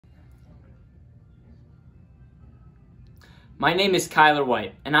My name is Keyler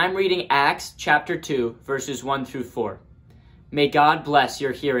White, and I'm reading Acts chapter 2, verses 1 through 4. May God bless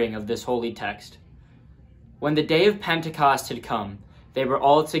your hearing of this holy text. When the day of Pentecost had come, they were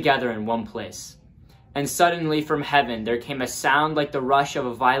all together in one place. And suddenly from heaven there came a sound like the rush of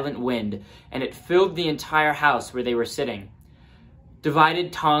a violent wind, and it filled the entire house where they were sitting.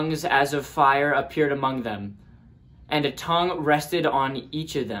 Divided tongues as of fire appeared among them, and a tongue rested on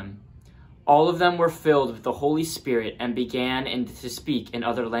each of them. All of them were filled with the Holy Spirit and began to speak in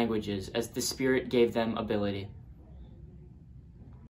other languages as the Spirit gave them ability.